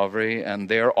Mount Calvary, and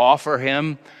there offer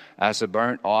him as a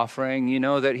burnt offering. You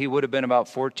know that he would have been about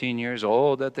 14 years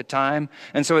old at the time.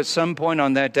 And so at some point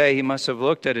on that day, he must have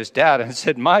looked at his dad and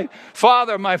said, my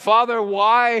father,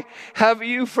 why have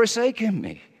you forsaken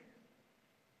me?"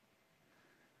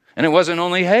 And it wasn't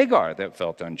only Hagar that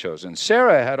felt unchosen.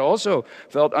 Sarah had also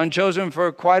felt unchosen for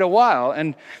quite a while.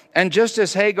 And just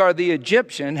as Hagar the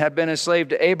Egyptian had been a slave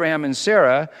to Abraham and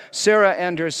Sarah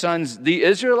and her sons, the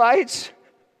Israelites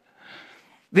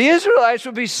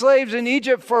would be slaves in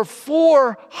Egypt for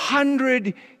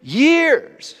 400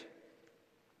 years.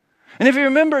 And if you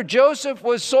remember, Joseph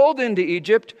was sold into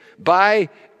Egypt by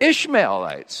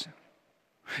Ishmaelites.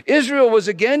 Israel was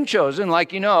again chosen,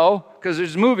 like you know, because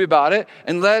there's a movie about it,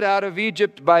 and led out of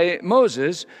Egypt by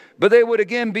Moses. But they would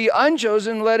again be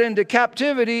unchosen, led into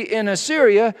captivity in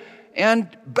Assyria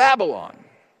and Babylon.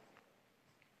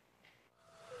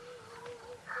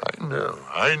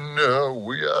 I know,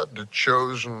 we are the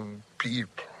chosen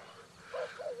people.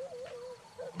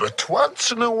 But once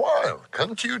in a while,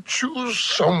 can't you choose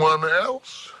someone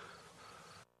else?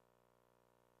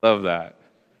 Love that.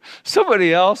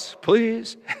 Somebody else,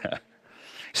 please.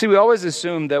 See, we always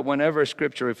assume that whenever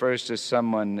Scripture refers to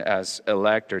someone as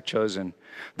elect or chosen,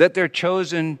 that they're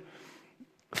chosen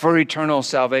for eternal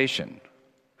salvation.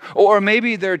 Or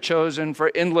maybe they're chosen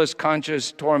for endless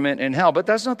conscious torment in hell. But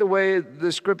that's not the way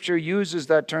the Scripture uses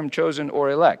that term chosen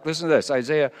or elect. Listen to this,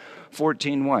 Isaiah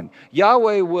 14:1.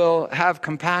 Yahweh will have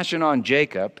compassion on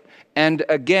Jacob and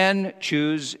again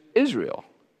choose Israel.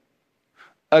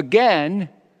 Again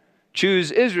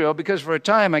choose Israel, because for a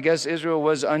time, I guess, Israel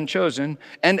was unchosen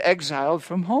and exiled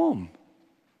from home.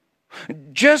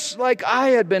 Just like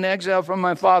I had been exiled from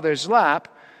my father's lap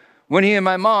when he and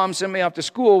my mom sent me off to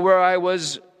school where I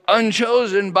was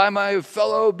unchosen by my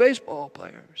fellow baseball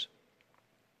players.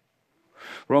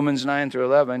 Romans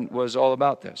 9-11 was all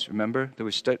about this, remember, that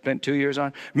we spent 2 years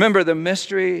on? Remember the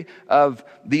mystery of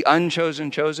the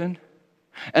unchosen chosen?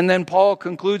 And then Paul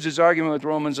concludes his argument with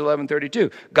Romans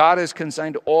 11:32. God has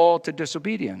consigned all to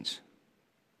disobedience.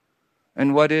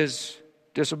 And what is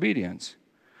disobedience?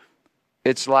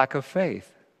 It's lack of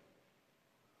faith.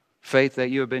 Faith that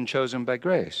you have been chosen by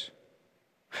grace.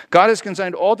 God has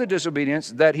consigned all to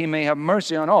disobedience that he may have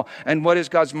mercy on all. And what is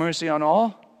God's mercy on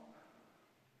all?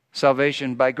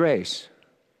 Salvation by grace,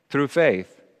 through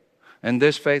faith. And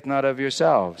this faith not of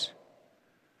yourselves.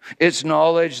 It's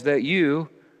knowledge that you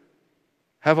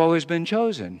have always been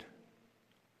chosen.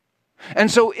 And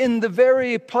so in the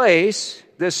very place,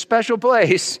 this special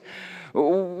place,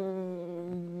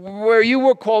 where you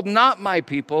were called not my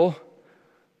people,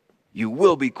 you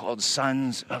will be called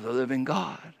sons of the living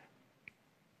God.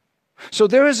 So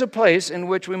there is a place in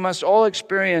which we must all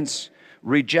experience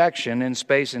rejection in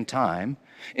space and time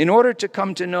in order to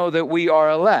come to know that we are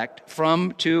elect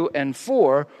from, to, and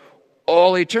for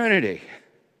all eternity.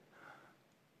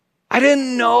 I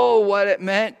didn't know what it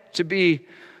meant to be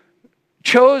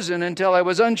chosen until I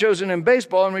was unchosen in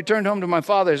baseball and returned home to my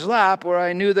father's lap, where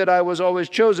I knew that I was always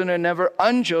chosen and never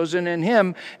unchosen in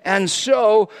him. And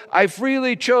so I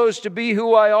freely chose to be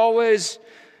who I always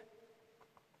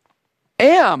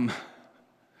am,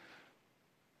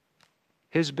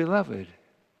 his beloved.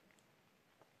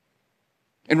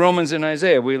 In Romans and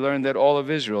Isaiah, we learn that all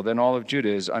of Israel, then all of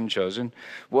Judah is unchosen,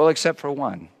 well, except for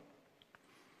one.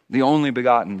 The only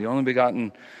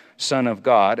begotten Son of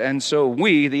God. And so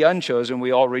we, the unchosen,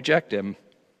 we all reject him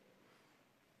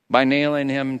by nailing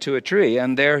him to a tree.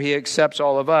 And there he accepts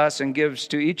all of us and gives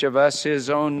to each of us his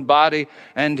own body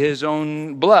and his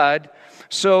own blood.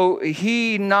 So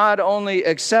he not only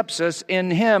accepts us,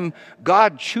 in him,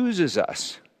 God chooses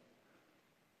us.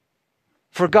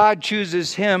 For God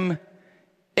chooses him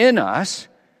in us.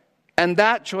 And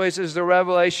that choice is the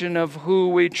revelation of who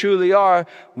we truly are.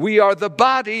 We are the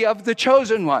body of the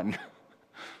chosen one,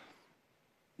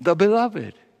 the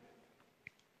beloved.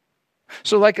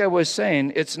 So like I was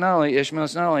saying, it's not only Ishmael,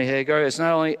 it's not only Hagar, it's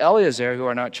not only Eliezer who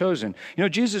are not chosen. You know,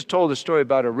 Jesus told a story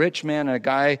about a rich man and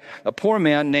a poor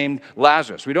man named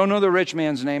Lazarus. We don't know the rich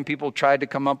man's name. People tried to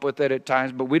come up with it at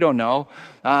times, but we don't know.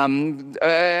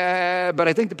 But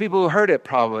I think the people who heard it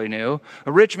probably knew.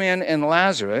 A rich man and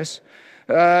Lazarus.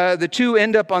 The two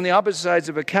end up on the opposite sides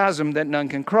of a chasm that none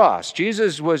can cross.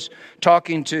 Jesus was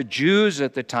talking to Jews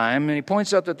at the time, and he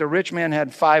points out that the rich man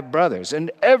had 5 brothers.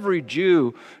 And every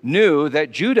Jew knew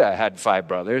that Judah had 5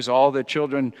 brothers, all the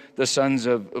children, the sons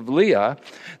of Leah.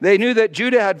 They knew that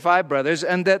Judah had 5 brothers,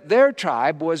 and that their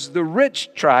tribe was the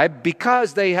rich tribe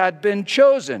because they had been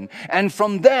chosen. And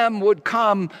from them would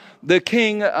come the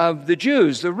king of the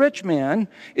Jews. The rich man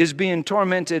is being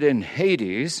tormented in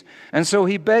Hades, and so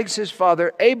he begs his father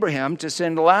Abraham to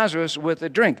send Lazarus with a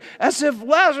drink, as if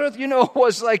Lazarus,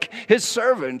 was like his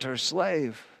servant or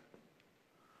slave.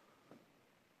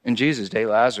 In Jesus' day,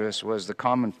 Lazarus was the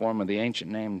common form of the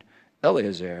ancient name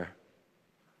Eliezer,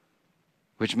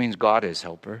 which means God is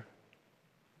helper.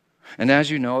 And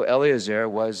as you know, Eliezer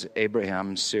was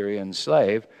Abraham's Syrian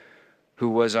slave who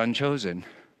was unchosen,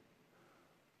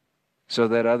 so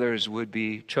that others would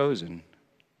be chosen.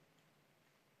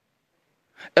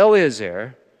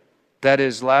 Eliezer, that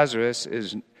is Lazarus,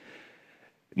 is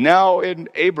now in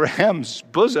Abraham's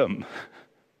bosom.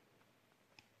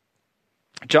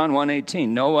 John 1:18,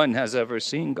 no one has ever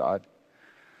seen God.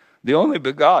 The only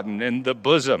begotten in the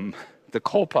bosom, the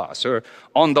kolpos, or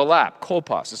on the lap,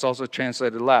 kolpos, it's also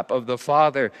translated lap, of the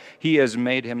Father, he has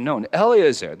made him known.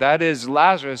 Eliezer, that is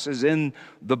Lazarus, is in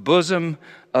the bosom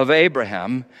of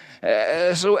Abraham.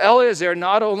 So Eliezer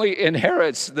not only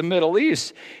inherits the Middle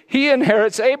East, he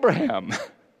inherits Abraham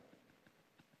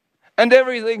and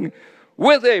everything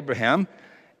with Abraham,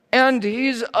 and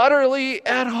he's utterly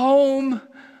at home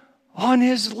on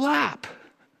his lap.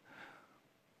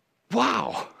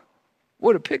 Wow,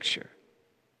 what a picture.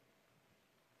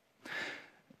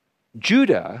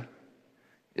 Judah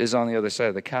is on the other side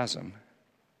of the chasm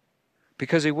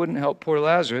because he wouldn't help poor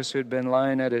Lazarus who had been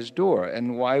lying at his door.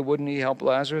 And why wouldn't he help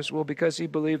Lazarus? Well, because he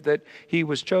believed that he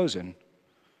was chosen.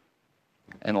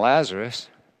 And Lazarus,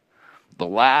 the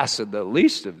last and the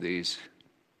least of these,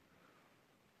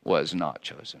 was not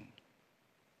chosen.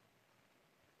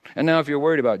 And now if you're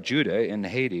worried about Judah in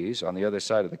Hades on the other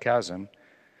side of the chasm,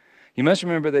 you must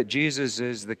remember that Jesus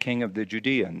is the king of the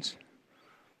Judeans.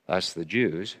 That's the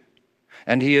Jews.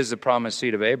 And he is the promised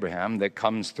seed of Abraham that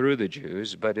comes through the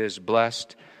Jews, but is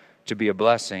blessed to be a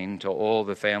blessing to all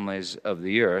the families of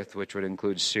the earth, which would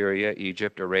include Syria,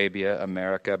 Egypt, Arabia,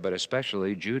 America, but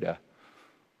especially Judah,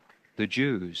 the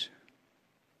Jews.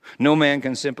 No man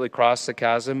can simply cross the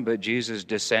chasm, but Jesus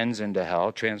descends into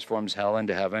hell, transforms hell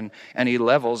into heaven, and he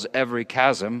levels every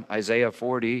chasm, Isaiah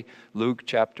 40, Luke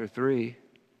chapter 3.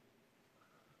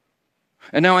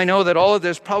 And now I know that all of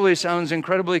this probably sounds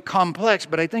incredibly complex,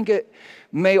 but I think it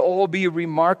may all be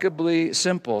remarkably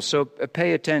simple. So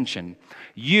pay attention.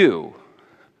 You,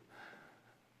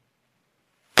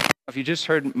 if you just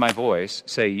heard my voice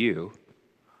say you,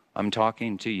 I'm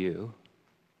talking to you.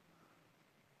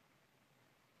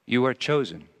 You are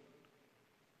chosen.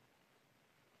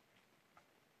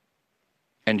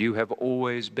 And you have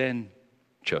always been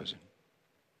chosen.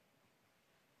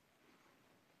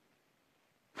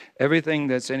 Everything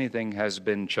that's anything has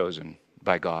been chosen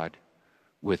by God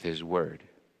with his word,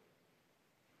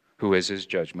 who is his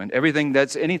judgment. Everything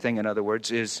that's anything, in other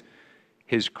words, is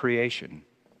his creation.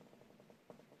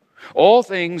 All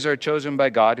things are chosen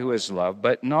by God, who is love,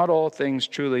 but not all things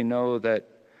truly know that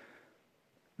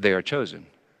they are chosen.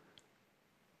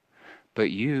 But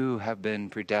you have been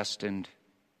predestined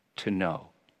to know.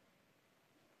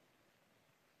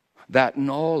 That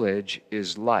knowledge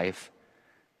is life,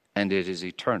 and it is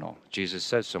eternal. Jesus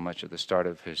says so much at the start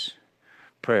of his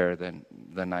prayer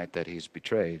the night that he's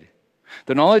betrayed.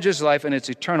 The knowledge is life, and it's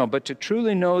eternal. But to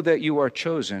truly know that you are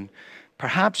chosen,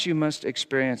 perhaps you must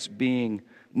experience being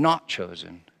not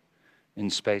chosen in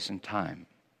space and time.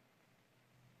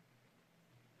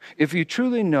 If you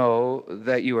truly know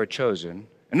that you are chosen,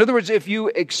 in other words, if you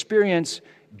experience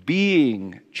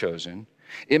being chosen,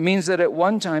 it means that at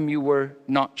one time you were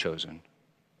not chosen.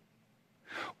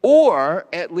 Or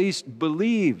at least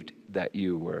believed that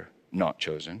you were not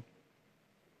chosen.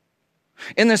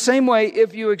 In the same way,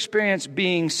 if you experience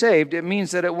being saved, it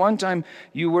means that at one time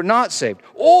you were not saved.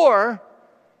 Or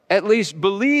at least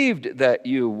believed that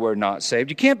you were not saved.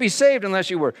 You can't be saved unless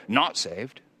you were not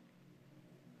saved.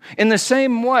 In the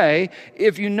same way,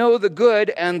 if you know the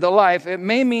good and the life, it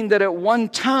may mean that at one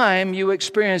time you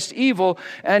experienced evil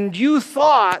and you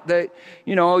thought that,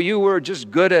 you were just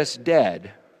good as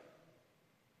dead.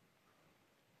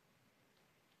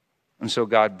 And so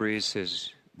God breathes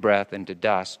his breath into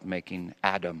dust, making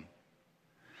Adam.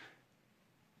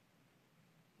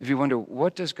 If you wonder,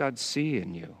 what does God see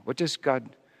in you? What does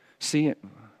God see?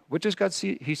 What does God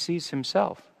see? He sees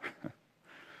himself.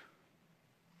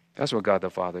 That's what God the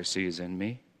Father sees in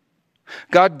me.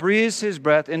 God breathes his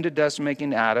breath into dust,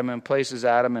 making Adam, and places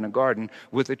Adam in a garden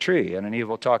with a tree and an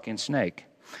evil talking snake.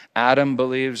 Adam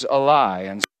believes a lie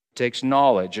and takes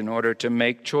knowledge in order to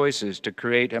make choices to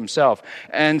create himself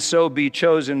and so be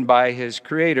chosen by his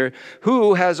Creator,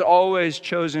 who has always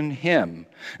chosen him.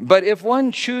 But if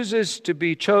one chooses to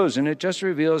be chosen, it just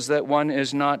reveals that one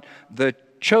is not the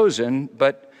chosen,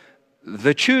 but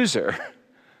the chooser,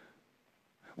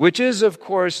 which is, of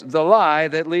course, the lie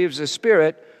that leaves a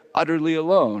spirit utterly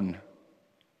alone.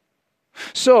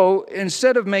 So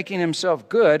instead of making himself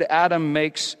good, Adam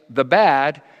makes the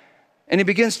bad, and he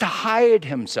begins to hide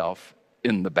himself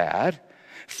in the bad.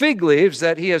 Fig leaves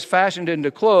that he has fashioned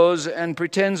into clothes and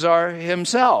pretends are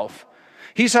himself.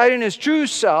 He's hiding his true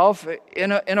self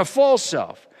in a false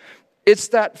self. It's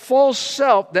that false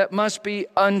self that must be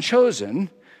unchosen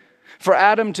for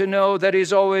Adam to know that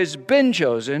he's always been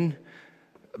chosen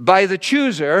by the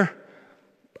chooser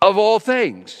of all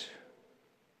things.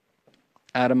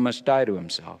 Adam must die to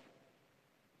himself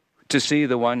to see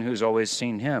the one who's always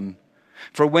seen him.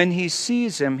 For when he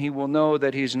sees him, he will know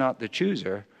that he's not the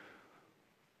chooser,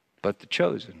 but the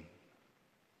chosen.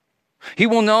 He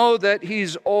will know that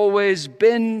he's always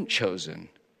been chosen.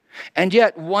 And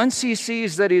yet, once he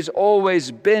sees that he's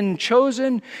always been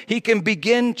chosen, he can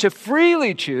begin to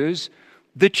freely choose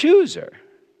the chooser.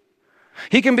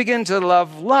 He can begin to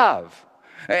love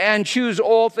and choose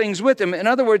all things with him. In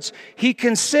other words, he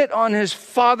can sit on his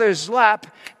Father's lap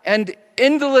and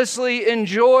endlessly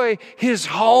enjoy his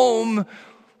home,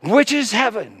 which is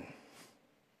heaven.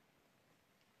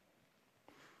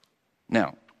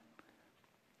 Now,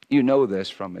 you know this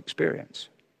from experience.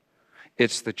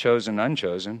 It's the chosen,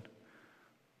 unchosen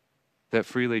that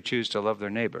freely choose to love their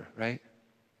neighbor, right?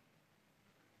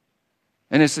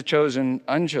 And it's the chosen,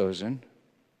 unchosen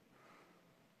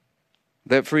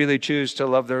that freely choose to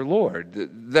love their Lord,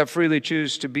 that freely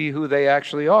choose to be who they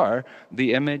actually are,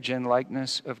 the image and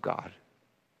likeness of God.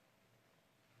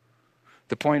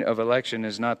 The point of election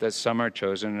is not that some are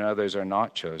chosen and others are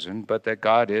not chosen, but that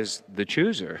God is the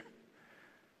chooser.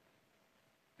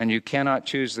 And you cannot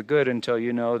choose the good until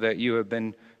you know that you have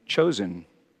been chosen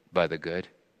by the good,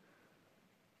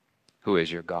 who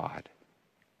is your God.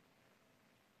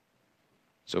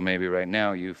 So maybe right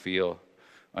now you feel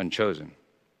unchosen.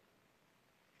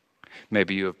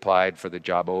 Maybe you applied for the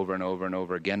job over and over and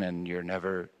over again and you're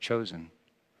never chosen.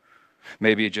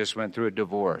 Maybe you just went through a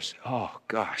divorce. Oh,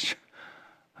 gosh,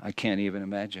 I can't even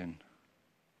imagine.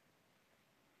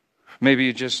 Maybe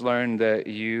you just learned that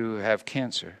you have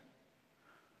cancer.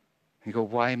 You go,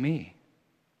 why me?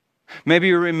 Maybe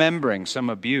you're remembering some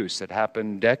abuse that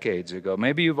happened decades ago.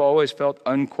 Maybe you've always felt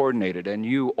uncoordinated and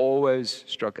you always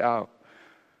struck out.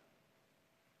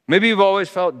 Maybe you've always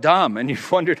felt dumb and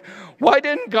you've wondered, why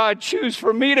didn't God choose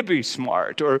for me to be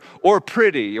smart or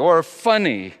pretty or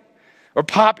funny or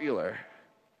popular?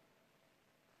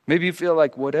 Maybe you feel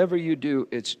like whatever you do,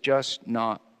 it's just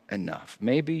not enough.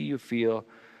 Maybe you feel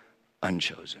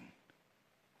unchosen.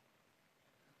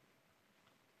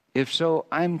 If so,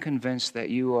 I'm convinced that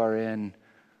you are in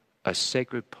a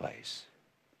sacred place.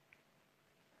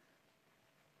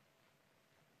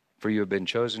 For you have been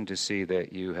chosen to see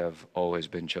that you have always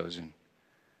been chosen.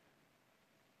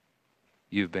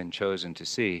 You've been chosen to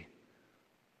see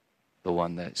the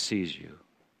one that sees you.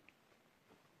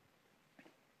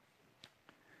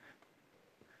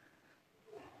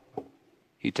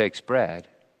 He takes bread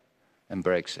and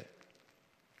breaks it,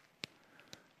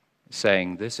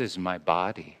 saying, "This is my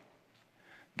body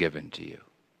given to you."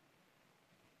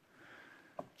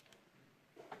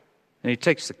 And he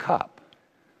takes the cup,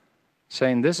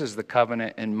 saying, "This is the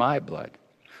covenant in my blood,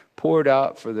 poured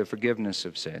out for the forgiveness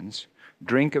of sins.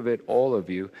 Drink of it, all of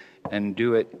you, and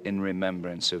do it in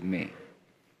remembrance of me."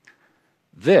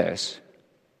 This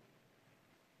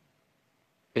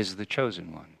is the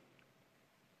chosen one.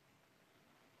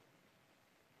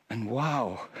 And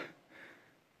wow,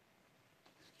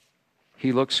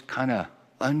 he looks kind of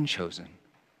unchosen.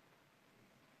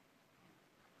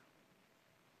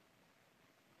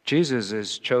 Jesus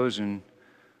is chosen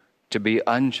to be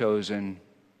unchosen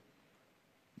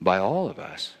by all of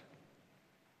us.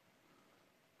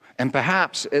 And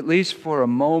perhaps, at least for a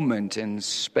moment in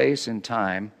space and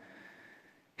time,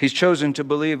 he's chosen to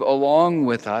believe along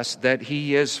with us that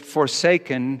he is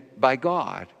forsaken by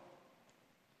God.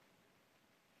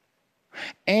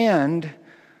 And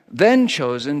then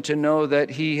chosen to know that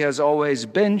he has always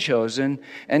been chosen,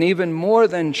 and even more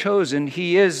than chosen,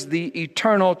 he is the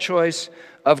eternal choice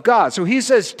of God. So he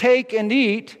says, take and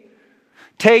eat,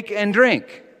 take and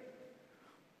drink.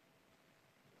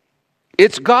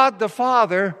 It's God the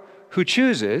Father who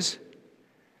chooses,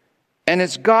 and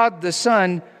it's God the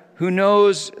Son who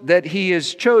knows that he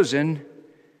is chosen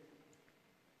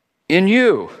in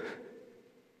you.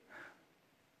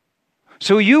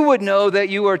 So you would know that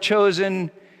you are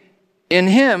chosen in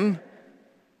him.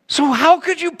 So how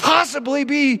could you possibly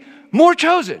be more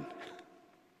chosen?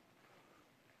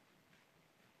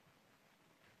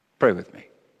 Pray with me.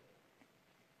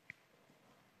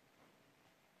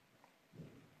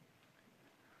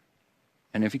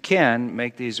 And if you can,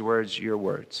 make these words your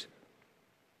words.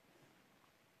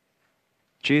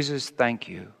 Jesus, thank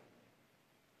you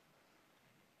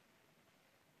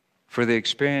for the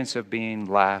experience of being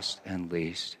last and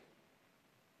least.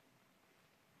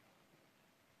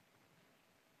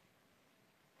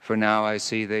 For now I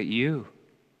see that you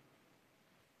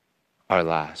are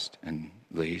last and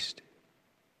least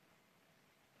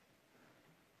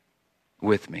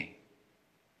with me.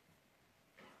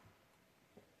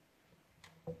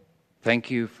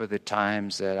 Thank you for the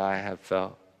times that I have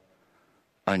felt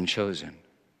unchosen.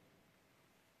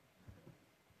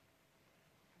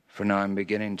 For now I'm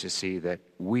beginning to see that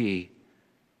we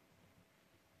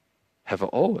have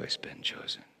always been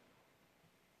chosen.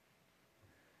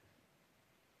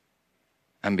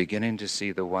 I'm beginning to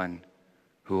see the one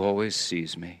who always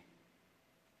sees me.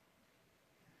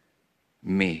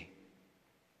 Me.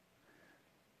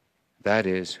 That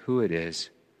is who it is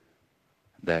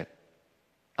that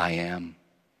I am.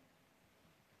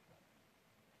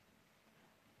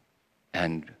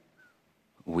 And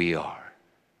we are.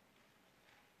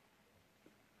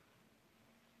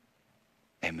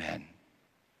 Amen.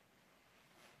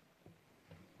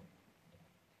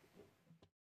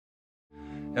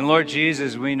 And Lord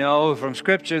Jesus, we know from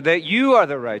Scripture that you are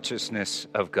the righteousness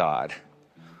of God.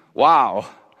 Wow.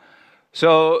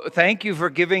 So thank you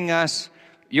for giving us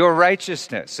your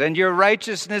righteousness. And your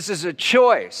righteousness is a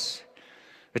choice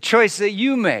that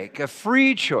you make, a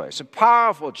free choice, a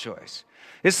powerful choice.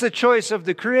 It's the choice of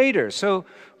the Creator. So,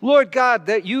 Lord God,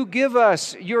 that you give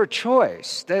us your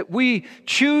choice, that we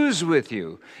choose with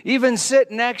you, even sit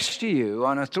next to you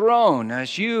on a throne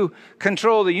as you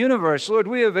control the universe. Lord,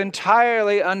 we have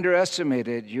entirely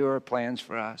underestimated your plans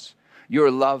for us, your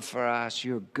love for us,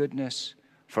 your goodness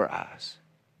for us.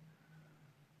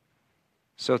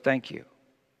 So thank you.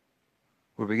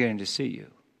 We're beginning to see you.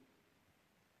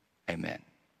 Amen.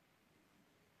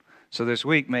 So this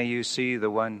week, may you see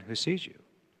the one who sees you.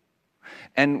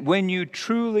 And when you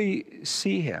truly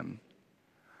see him,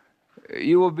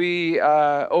 you will be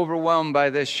overwhelmed by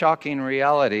this shocking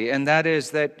reality, and that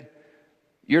is that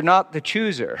you're not the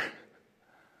chooser.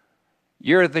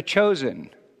 You're the chosen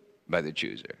by the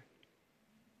chooser.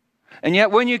 And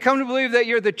yet when you come to believe that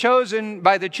you're the chosen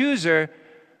by the chooser,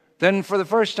 then for the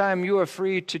first time you are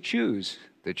free to choose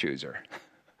the chooser.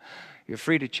 You're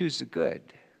free to choose the good.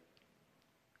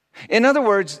 In other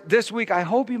words, this week I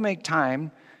hope you make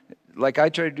time, like I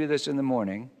try to do this in the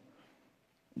morning,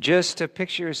 just to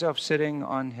picture yourself sitting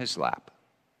on his lap,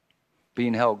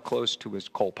 being held close to his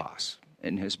kolpas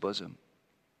in his bosom.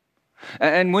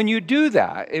 And when you do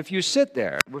that, if you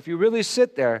really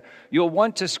sit there, you'll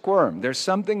want to squirm. There's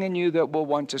something in you that will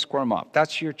want to squirm off.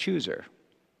 That's your chooser.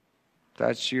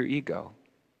 That's your ego.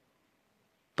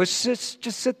 But just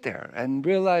sit there and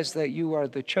realize that you are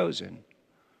the chosen.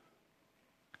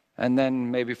 And then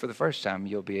maybe for the first time,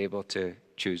 you'll be able to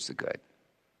choose the good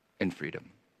in freedom.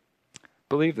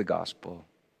 Believe the gospel.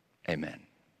 Amen.